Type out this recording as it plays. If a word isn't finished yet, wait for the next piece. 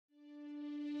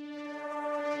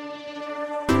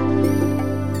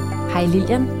Hej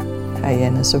Lilian. Hej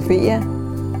Anna-Sofia.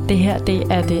 Det her,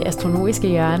 det er det astrologiske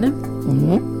hjørne.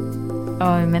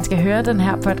 Og man skal høre den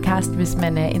her podcast, hvis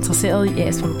man er interesseret i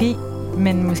astrologi,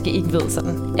 men måske ikke ved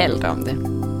sådan alt om det.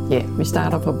 Ja, vi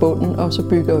starter fra bunden, og så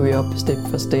bygger vi op step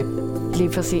for step. Lige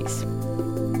præcis.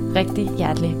 Rigtig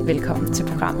hjertelig velkommen til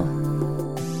programmet.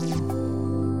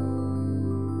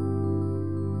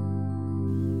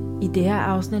 I det her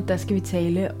afsnit, der skal vi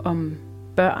tale om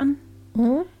børn,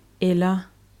 eller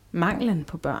manglen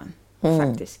på børn,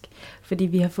 faktisk. Fordi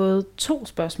vi har fået 2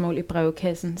 spørgsmål i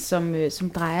brevkassen, som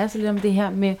drejer sig lidt om det her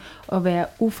med at være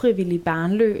ufrivillig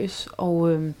barnløs,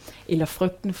 og, eller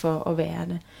frygten for at være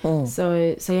det.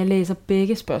 Så jeg læser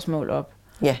begge spørgsmål op,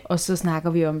 og så snakker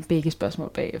vi om begge spørgsmål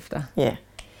bagefter.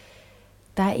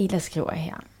 Der er en, der skriver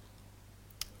her.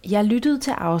 Jeg lyttede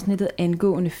til afsnittet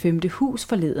angående 5. hus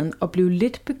forleden og blev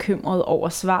lidt bekymret over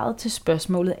svaret til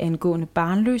spørgsmålet angående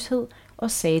barnløshed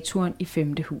og Saturn i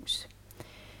 5. hus.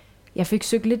 Jeg fik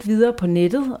søgt lidt videre på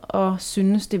nettet og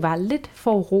synes det var lidt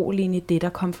foruroligende det, der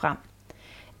kom frem.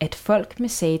 At folk med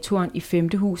Saturn i 5.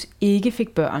 hus ikke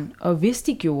fik børn, og hvis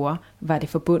de gjorde, var det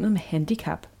forbundet med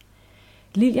handicap.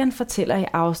 Lilian fortæller i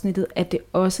afsnittet, at det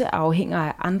også afhænger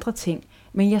af andre ting,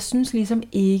 men jeg synes ligesom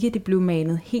ikke, det blev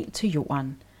manet helt til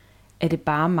jorden. Er det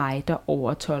bare mig, der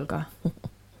overtolker?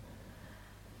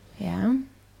 Ja,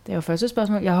 det er jo første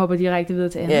spørgsmål. Jeg hopper direkte videre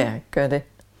til Anna. Ja, gør det.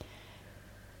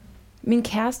 Min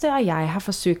kæreste og jeg har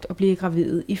forsøgt at blive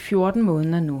gravid i 14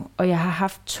 måneder nu, og jeg har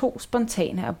haft 2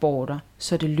 spontane aborter,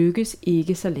 så det lykkes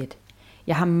ikke så let.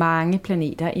 Jeg har mange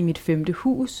planeter i mit 5.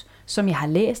 hus, som jeg har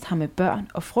læst har med børn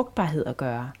og frugtbarhed at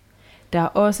gøre. Der er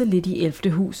også lidt i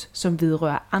 11. hus, som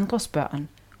vedrører andres børn,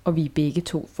 og vi er begge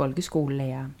 2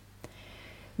 folkeskolelærere.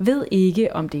 Ved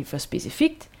ikke, om det er for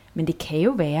specifikt, men det kan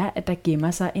jo være, at der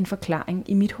gemmer sig en forklaring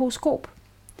i mit horoskop.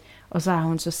 Og så har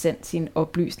hun så sendt sine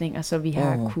oplysninger, så vi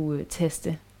har kunne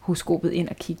teste horoskopet ind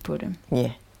og kigge på det.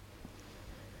 Ja.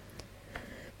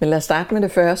 Men lad os starte med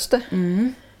det første.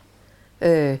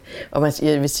 Og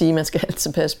jeg vil sige, at man skal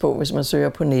altid passe på, hvis man søger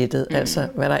på nettet. Altså,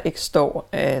 hvad der ikke står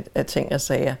af ting og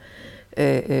sager.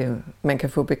 Man kan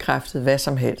få bekræftet hvad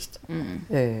som helst.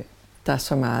 Der er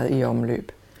så meget i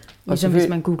omløb. Ligesom hvis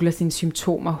man googler sine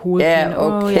symptomer, hovedpine,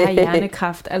 jeg har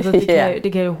hjernekræft. Altså,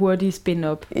 det kan jo hurtigt spænde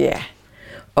op. Ja,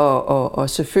 og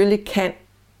selvfølgelig kan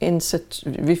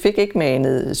vi fik ikke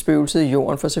manet spøgelset i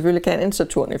jorden, for selvfølgelig kan en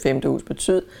Saturn i 5. hus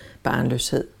betyde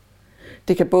barnløshed.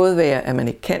 Det kan både være, at man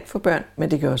ikke kan få børn,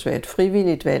 men det kan også være et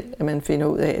frivilligt valg, at man finder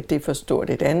ud af, at det er for stort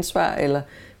et ansvar, eller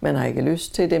man har ikke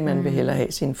lyst til det, man vil hellere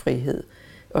have sin frihed.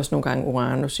 Også nogle gange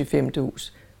Uranus i 5.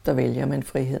 hus, der vælger man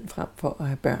friheden frem for at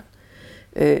have børn.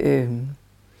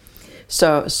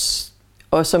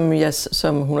 Og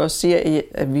som hun også siger, at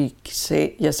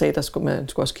jeg sagde, at man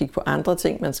skulle også kigge på andre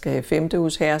ting. Man skal have 5.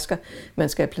 hus hersker, man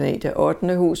skal have planet i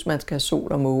 8. hus, man skal have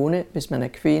sol og måne, hvis man er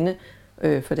kvinde,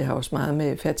 for det har også meget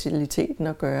med fertiliteten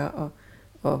at gøre,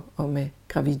 og med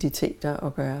graviditeter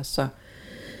at gøre.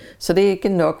 Så det er ikke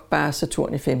nok bare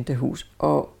Saturn i 5. hus.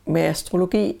 Og med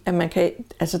astrologi,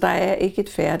 der er ikke et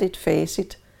færdigt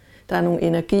facit. Der er nogle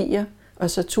energier, og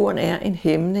Saturn er en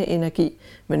hæmmende energi,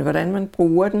 men hvordan man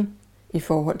bruger den i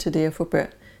forhold til det at få børn,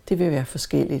 det vil være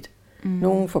forskelligt.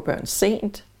 Nogle får børn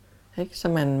sent, ikke? Så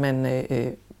man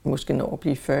måske når at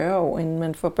blive 40 år, inden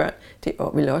man får børn. Det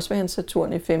vil også være en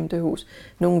Saturn i 5. hus.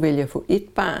 Nogle vælger at få 1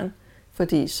 barn,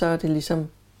 fordi så er det ligesom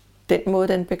den måde,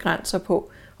 den begrænser på,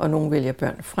 og nogle vælger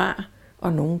børn fra,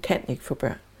 og nogle kan ikke få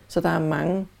børn. Så der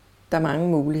er mange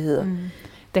muligheder.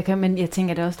 Jeg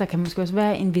tænker det også, der kan måske også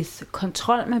være en vis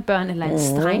kontrol med børn, eller en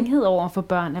strenghed over for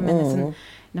børn, at man er sådan,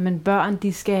 når man børn,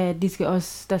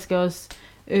 der skal også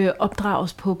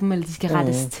opdrages på dem, eller de skal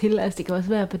rettes til, altså det kan også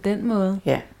være på den måde.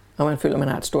 Ja, og man føler, man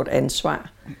har et stort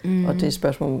ansvar, og det er et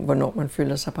spørgsmål, hvornår man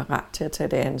føler sig parat til at tage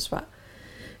det ansvar.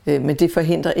 Men det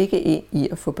forhindrer ikke en i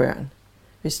at få børn.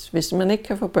 Hvis man ikke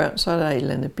kan få børn, så er der et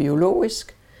eller andet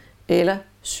biologisk eller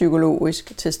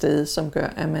psykologisk til stede, som gør,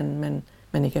 at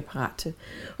man ikke er parat til.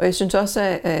 Og jeg synes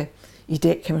også, at i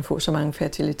dag kan man få så mange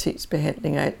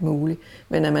fertilitetsbehandlinger og alt muligt,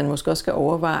 men at man måske også skal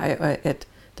overveje, at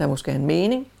der måske er en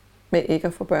mening med ikke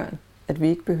at få børn. At vi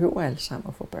ikke behøver alle sammen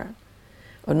at få børn.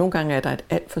 Og nogle gange er der et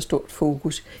alt for stort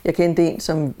fokus. Jeg kendte en,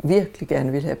 som virkelig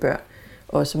gerne ville have børn,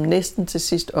 og som næsten til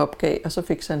sidst opgav, og så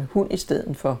fik sig en hund i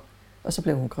stedet for, og så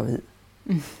blev hun gravid.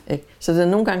 Så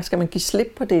nogle gange skal man give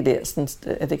slip på det der, sådan,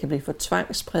 at det kan blive for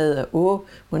tvangspræget af,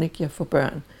 må ikke jeg få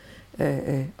børn.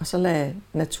 Og så lad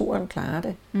naturen klare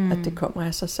det, at det kommer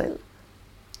af sig selv.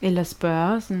 Eller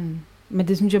spørge sådan, men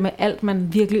det synes jeg med alt,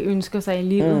 man virkelig ønsker sig i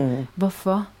livet.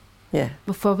 Hvorfor? Ja.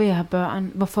 Hvorfor vil jeg have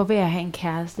børn? Hvorfor vil jeg have en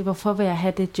kæreste? Hvorfor vil jeg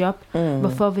have det job?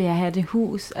 Hvorfor vil jeg have det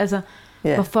hus? Altså,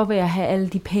 Hvorfor vil jeg have alle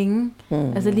de penge?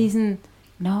 Altså lige sådan,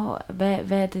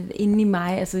 hvad er det inde i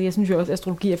mig? Altså jeg synes jo også, at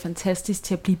astrologi er fantastisk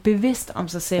til at blive bevidst om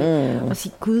sig selv. Og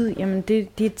sige, gud, jamen det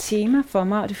er et tema for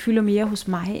mig, og det fylder mere hos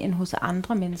mig, end hos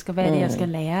andre mennesker. Hvad er det, jeg skal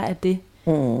lære af det?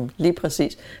 Lige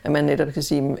præcis. At man netop kan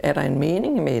sige, er der en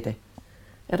mening med det?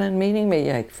 Er der en mening med, at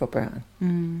jeg ikke får børn?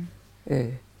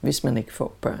 Hvis man ikke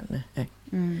får børnene. Ikke?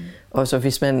 Og så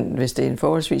hvis det er en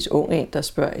forholdsvis ung en, der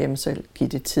spørger, jamen så giv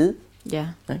det tid. Ja.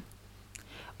 Ikke?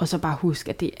 Og så bare husk,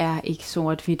 at det er ikke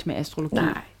sort-hvidt med astrologi.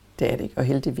 Nej, det er det ikke, og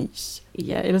heldigvis.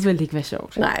 Ja, ellers ville det ikke være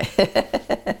sjovt. Nej,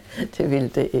 det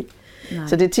ville det ikke. Nej.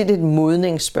 Så det er tit et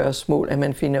modningsspørgsmål, at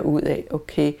man finder ud af,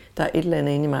 okay, der er et eller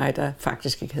andet inde i mig, der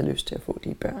faktisk ikke havde lyst til at få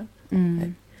de børn. Ja.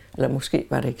 Eller måske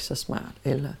var det ikke så smart,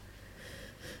 eller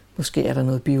måske er der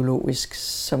noget biologisk,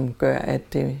 som gør,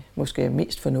 at det måske er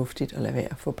mest fornuftigt at lade være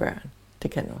at få børn.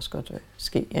 Det kan også godt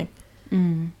ske, ikke?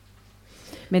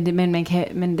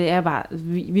 Men det er bare,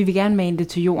 vi vil gerne mane det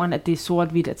til jorden, at det er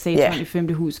sort-hvidt, at Saturn i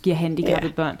 5. hus giver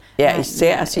handicappede børn. Ja,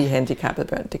 især at sige handicappede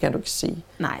børn, det kan du ikke sige.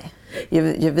 Nej.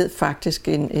 Jeg ved faktisk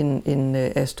en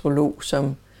astrolog,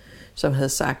 som havde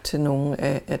sagt til nogen,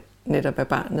 at netop at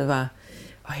barnet var,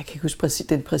 og jeg kan ikke huske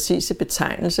den præcise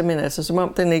betegnelse, men altså som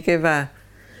om den ikke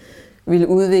ville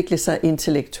udvikle sig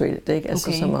intellektuelt, ikke?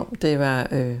 Altså som om det var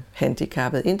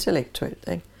handicappet intellektuelt,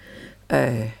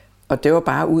 ikke? Og det var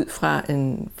bare ud fra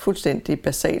en fuldstændig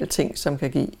basal ting, som kan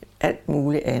give alt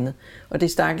muligt andet. Og det er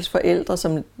stakkels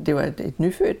forældre, det var et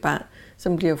nyfødt barn,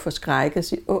 som bliver forskrækket og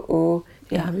siger,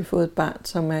 her har vi fået et barn,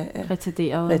 som er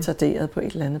retarderet på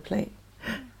et eller andet plan.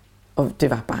 Og det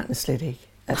var barnet slet ikke.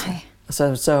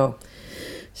 Altså,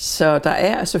 så der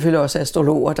er selvfølgelig også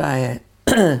astrologer, der er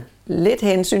lidt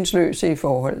hensynsløse i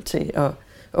forhold til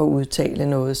at udtale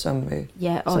noget, som man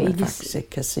faktisk ikke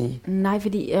kan sige. Nej,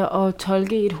 fordi at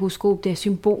tolke et horoskop, det er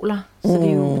symboler. Så det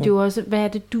er jo også, hvad er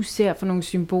det, du ser for nogle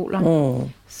symboler?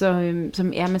 Så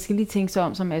man skal lige tænke sig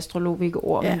om som astrolog, hvilke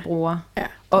ord man bruger. Ja,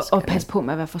 og passe på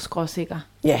med at være for skråsikker.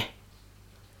 Ja,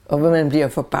 og man bliver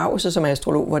forbavset som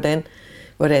astrolog,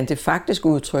 hvordan det faktisk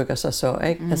udtrykker sig så.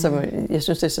 Ikke? Altså, jeg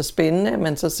synes, det er så spændende, at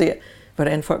man så ser,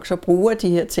 hvordan folk så bruger de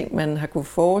her ting, man har kunnet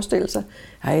forestille sig.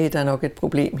 Der er nok et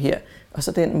problem her. Og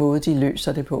så den måde, de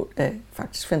løser det på, er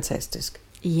faktisk fantastisk.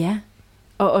 Ja,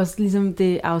 og også ligesom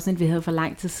det afsnit, vi havde for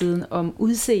lang tid siden om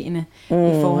udseende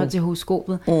i forhold til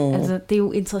horoskopet. Altså, det er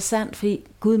jo interessant, fordi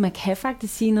gud, man kan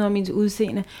faktisk sige noget om ens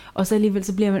udseende, og så alligevel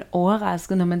så bliver man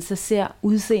overrasket, når man så ser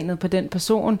udseendet på den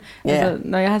person. Yeah. Altså,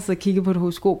 når jeg har så kigget på et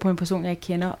horoskop på en person, jeg ikke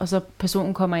kender, og så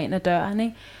personen kommer ind ad døren,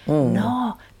 ikke?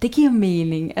 Nå, det giver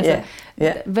mening. Altså,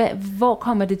 hvor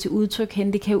kommer det til udtryk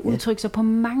hen? Det kan jo udtrykke sig på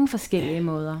mange forskellige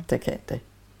måder. Det kan det.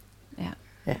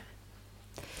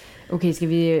 Okay, skal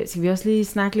vi også lige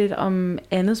snakke lidt om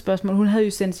andet spørgsmål? Hun havde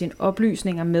jo sendt sine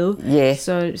oplysninger med,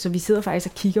 så vi sidder faktisk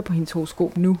og kigger på hendes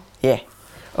horoskop nu. Ja,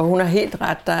 og hun har helt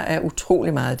ret, der er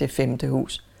utrolig meget det 5.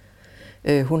 hus.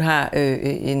 Hun har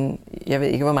jeg ved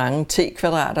ikke hvor mange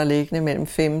t-kvadrater liggende mellem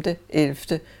 5.,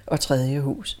 11. og 3.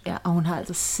 hus. Ja, og hun har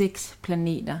altså 6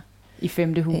 planeter i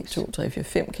 5. hus. 1, 2, 3, 4,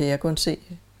 5 kan jeg kun se.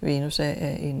 Venus er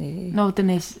inde i... Den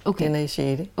er i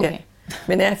 6. Okay. Ja.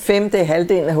 Men er 5.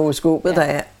 halvdelen af horoskopet, der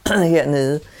er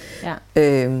hernede.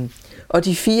 Ja. Og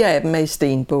de 4 af dem er i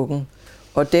stenbukken.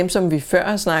 Og dem, som vi før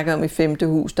har snakket om i 5.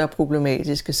 hus, der er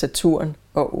problematiske, Saturn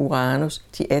og Uranus,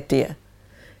 de er der.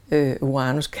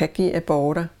 Uranus kan give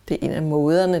aborter. Det er en af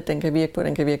måderne, den kan virke på.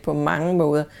 Den kan virke på mange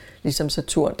måder, ligesom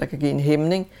Saturn, der kan give en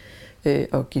hæmning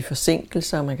og give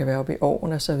forsinkelser, og man kan være oppe i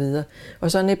årene og så videre.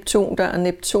 Og så Neptun der, og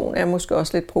Neptun er måske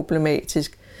også lidt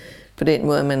problematisk, på den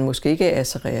måde, at man måske ikke er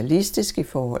så realistisk i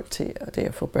forhold til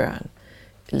at få børn.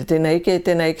 Den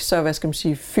er ikke så, hvad skal man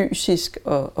sige, fysisk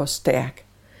og stærk.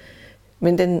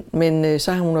 Men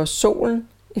så har hun også solen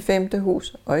i 5.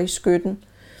 hus og i skytten.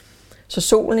 Så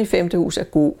solen i 5. hus er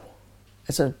god.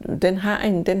 Altså, den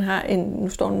har en, nu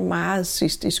står den meget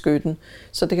sidst i skytten,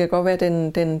 så det kan godt være,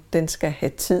 at den skal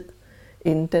have tid,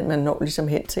 inden man når ligesom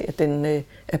hen til, at den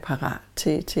er parat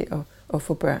til at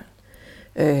få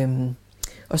børn.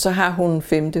 Og så har hun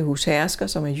 5. hus hersker,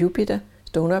 som er Jupiter,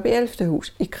 stående op i 11.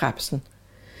 hus i Krebsen.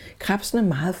 Krebsen er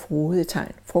meget frodig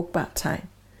tegn, frugtbart tegn.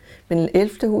 Men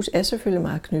 11. hus er selvfølgelig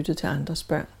meget knyttet til andres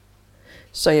børn.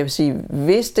 Så jeg vil sige,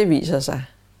 hvis det viser sig,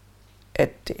 at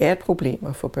det er et problem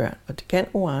at få børn, og det kan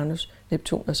Uranus,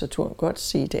 Neptun og Saturn godt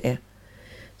sige, det er,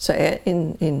 så er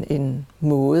en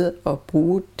måde at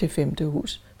bruge det 5.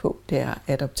 hus på, det er at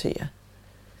adoptere.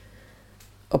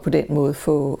 Og på den måde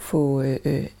få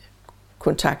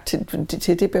kontakt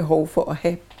til det behov for at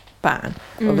have barn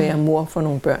og være mor for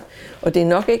nogle børn. Og det er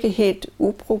nok ikke helt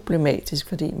uproblematisk,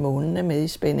 fordi månen er med i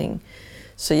spændingen.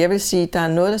 Så jeg vil sige, at der er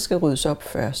noget, der skal ryddes op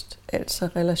først. Altså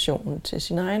relationen til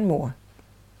sin egen mor.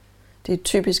 Det er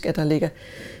typisk, at der ligger...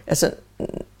 Altså,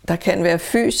 der kan være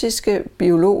fysiske,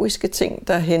 biologiske ting,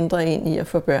 der hindrer en i at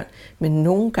få børn. Men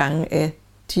nogle gange er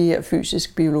de her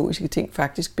fysiske, biologiske ting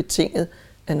faktisk betinget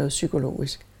af noget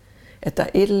psykologisk. At der er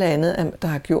et eller andet, der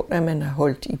har gjort, at man har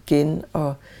holdt igen,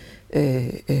 og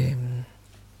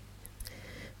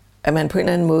at man på en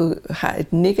eller anden måde har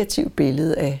et negativt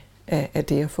billede af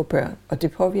det at få børn. Og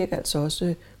det påvirker altså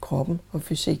også kroppen og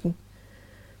fysikken.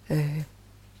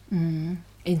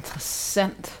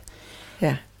 Interessant.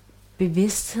 Ja.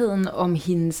 Bevidstheden om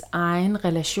hendes egen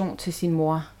relation til sin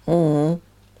mor.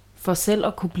 For selv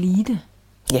at kunne blive det.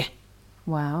 Ja.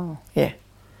 Wow. Ja.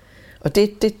 Og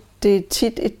det er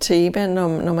tit et tema,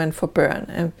 når man får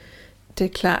børn. Det er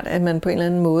klart, at man på en eller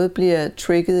anden måde bliver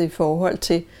trigget i forhold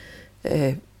til,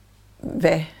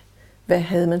 hvad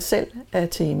havde man selv af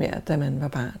temaer, da man var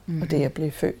barn, og det at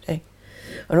blive født. Ikke?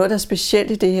 Og noget, der er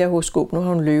specielt i det her horoskop, nu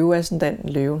har hun løveascendanten.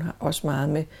 Løven har også meget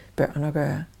med børn at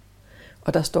gøre.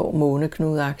 Og der står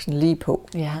måneknudaksen lige på.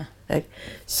 Ja. Ikke?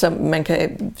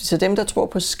 Så dem, der tror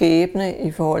på skæbne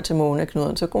i forhold til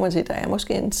måneknuden, så kunne man sige, at der er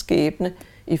måske en skæbne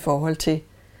i forhold til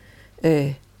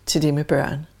det med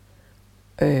børn.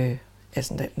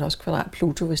 Ascendanten også kvadrat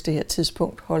Pluto, hvis det her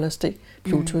tidspunkt holder stik.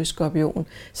 Pluto i Skorpionen.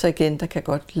 Så igen, der kan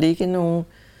godt ligge nogle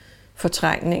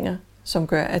fortrængninger, som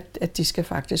gør, at de skal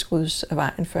faktisk ryddes af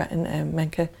vejen, før man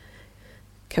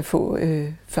kan få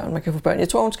børn. Jeg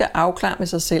tror, hun skal afklare med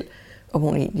sig selv, om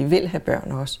hun egentlig vil have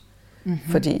børn også.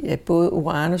 Fordi at både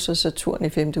Uranus og Saturn i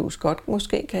 5. hus godt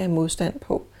måske kan have modstand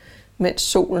på, mens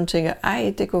solen tænker,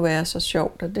 ej, det kunne være så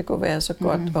sjovt, og det kunne være så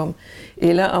godt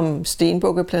eller om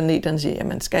stenbukkeplaneterne siger, at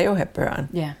man skal jo have børn.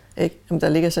 Ja. Ikke? Om der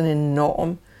ligger sådan en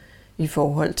norm i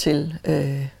forhold til...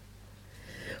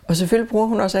 Og selvfølgelig bruger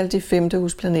hun også alle de 5.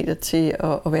 husplaneter til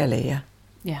at være lærer.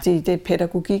 Ja.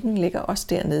 Pædagogikken ligger også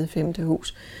dernede i 5.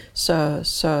 hus.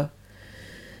 Så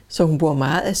hun bruger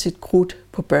meget af sit krudt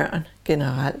på børn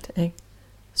generelt. Ikke?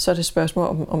 Så er det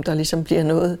spørgsmål, om der ligesom bliver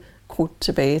noget krudt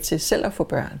tilbage til selv at få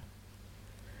børn.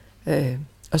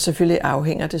 Og selvfølgelig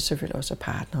afhænger det selvfølgelig også af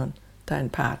partneren. Der er en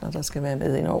partner, der skal være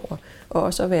med indover. Og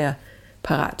også at være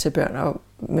parat til børn. Og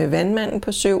med vandmanden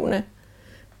på 7.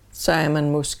 så er man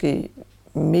måske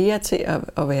mere til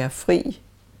at være fri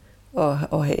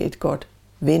og have et godt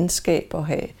venskab og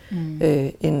have,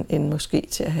 end måske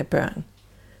til at have børn.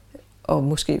 Og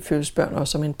måske føles børn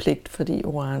også som en pligt, fordi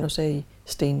Uranus er i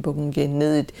stenbukken igen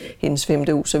nede i hendes 5.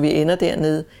 hus, så vi ender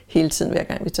dernede hele tiden, hver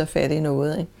gang vi tager fat i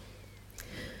noget. Ikke?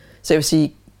 Så jeg vil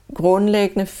sige,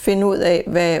 grundlæggende find ud af,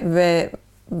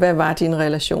 hvad var din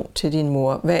relation til din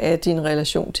mor? Hvad er din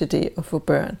relation til det at få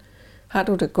børn? Har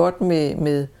du det godt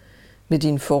med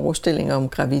dine forestillinger om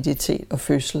graviditet og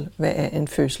fødsel? Hvad er en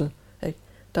fødsel? Ikke?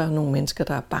 Der er nogle mennesker,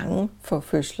 der er bange for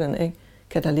fødslen. Ikke?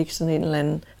 Kan der ligge sådan en eller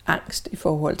anden angst i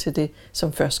forhold til det,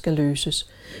 som først skal løses?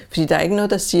 Fordi der er ikke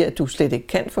noget, der siger, at du slet ikke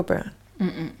kan få børn.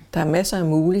 Der er masser af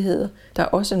muligheder. Der er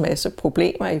også en masse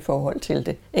problemer i forhold til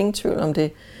det. Ingen tvivl om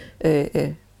det.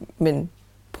 Men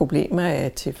problemer er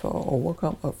til for at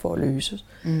overkomme og for at løses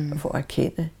og for at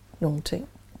erkende nogle ting.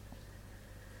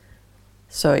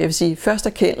 Så jeg vil sige, først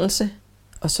erkendelse,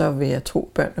 og så vil jeg tro,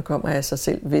 at børnene kommer af sig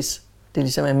selv, hvis det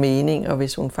ligesom er mening, og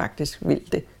hvis hun faktisk vil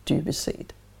det dybest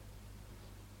set.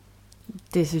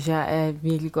 Det synes jeg er et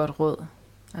virkelig godt råd.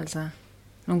 Altså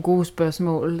nogle gode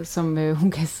spørgsmål, som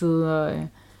hun kan sidde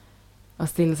og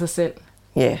stille sig selv.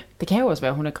 Ja. Yeah. Det kan jo også være,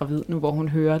 at hun er gravid nu, hvor hun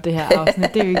hører det her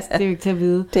afsnit. Det er jo ikke til at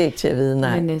vide. Det er ikke til at vide,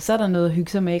 nej. Men så er der noget at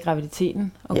hygge sig med i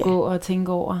graviditeten, og gå og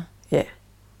tænke over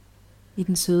i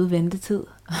den søde ventetid.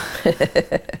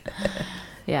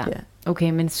 Ja, okay,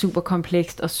 men super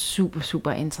komplekst og super,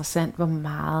 super interessant, hvor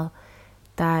meget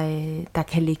der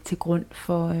kan ligge til grund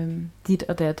for dit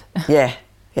og dat. Ja.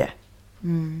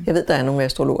 Jeg ved, der er nogle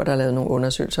astrologer, der har lavet nogle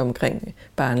undersøgelser omkring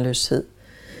barnløshed.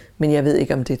 Men jeg ved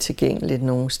ikke, om det er tilgængeligt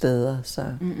nogle steder. Så.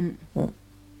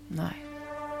 Nej.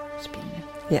 Spændende.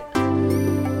 Ja.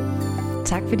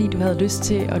 Tak fordi du havde lyst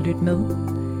til at lytte med.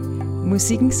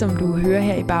 Musikken, som du hører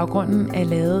her i baggrunden, er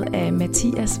lavet af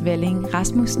Mathias Walling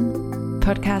Rasmussen.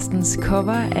 Podcastens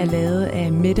cover er lavet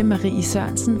af Mette Marie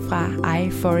Sørensen fra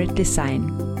I For It Design.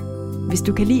 Hvis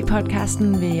du kan lide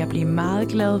podcasten, vil jeg blive meget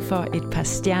glad for et par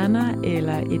stjerner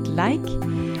eller et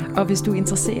like. Og hvis du er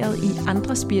interesseret i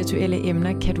andre spirituelle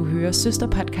emner, kan du høre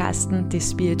søsterpodcasten Det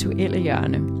Spirituelle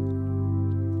Hjørne.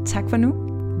 Tak for nu.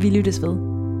 Vi lyttes ved.